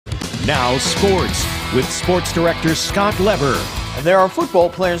Now sports with sports director Scott Lever. There are football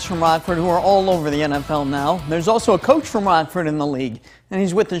players from Rockford who are all over the NFL now. There's also a coach from Rockford in the league, and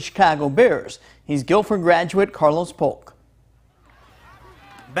he's with the Chicago Bears. He's Guilford graduate Carlos Polk.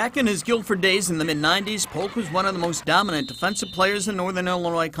 Back in his Guilford days in the mid-90s, Polk was one of the most dominant defensive players in Northern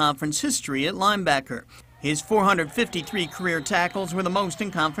Illinois Conference history at linebacker. His 453 career tackles were the most in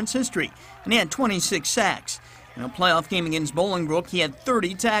conference history, and he had 26 sacks. In a playoff game against Bolingbrook, he had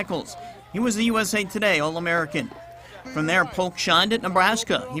 30 tackles. He was the USA Today All-American. From there, Polk shined at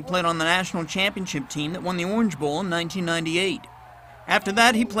Nebraska. He played on the national championship team that won the Orange Bowl in 1998. After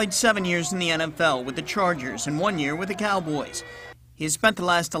that, he played 7 years in the NFL with the Chargers and 1 year with the Cowboys. He has spent the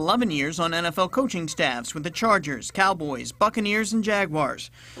last 11 years on NFL coaching staffs with the Chargers, Cowboys, Buccaneers, and Jaguars.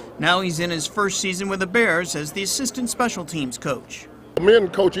 Now he's in his first season with the Bears as the assistant special teams coach. Me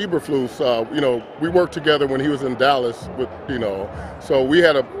and Coach Eberflus, we worked together when he was in Dallas, so we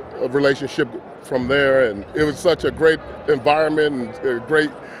had a relationship from there, and it was such a great environment and a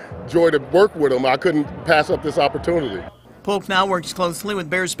great joy to work with him. I couldn't pass up this opportunity. Polk now works closely with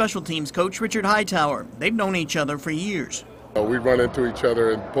Bears special teams coach Richard Hightower. They've known each other for years. We run into each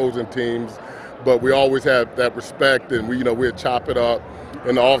other in opposing teams, but we always had that respect, and we'd chop it up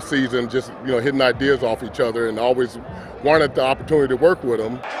in the off season, just hitting ideas off each other, and always wanted the opportunity to work with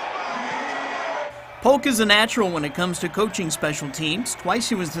him. Polk is a natural when it comes to coaching special teams. Twice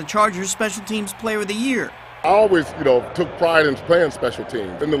he was the Chargers Special Teams Player of the Year. I always, took pride in playing special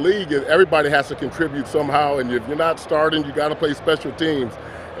teams. In the league, everybody has to contribute somehow, and if you're not starting, you got to play special teams.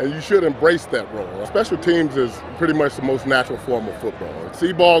 And you should embrace that role. Special teams is pretty much the most natural form of football.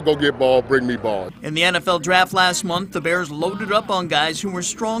 See ball, go get ball, bring me ball. In the NFL draft last month, the Bears loaded up on guys who were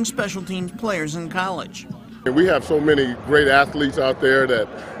strong special teams players in college. And we have so many great athletes out there that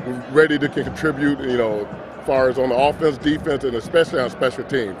are ready to contribute, as far as on the offense, defense, and especially on special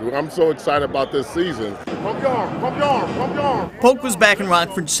teams. I'm so excited about this season. Pump your arm, pump your arm, pump your arm. Polk was back in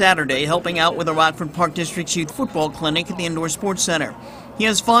Rockford Saturday, helping out with the Rockford Park District's youth football clinic at the Indoor Sports Center. He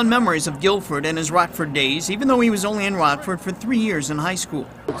has fond memories of Guilford and his Rockford days, even though he was only in Rockford for 3 years in high school.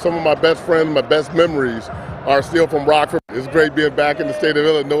 Some of my best friends, my best memories are still from Rockford. It's great being back in the state of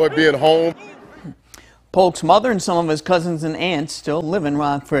Illinois, being home. Polk's mother and some of his cousins and aunts still live in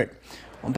Rockford.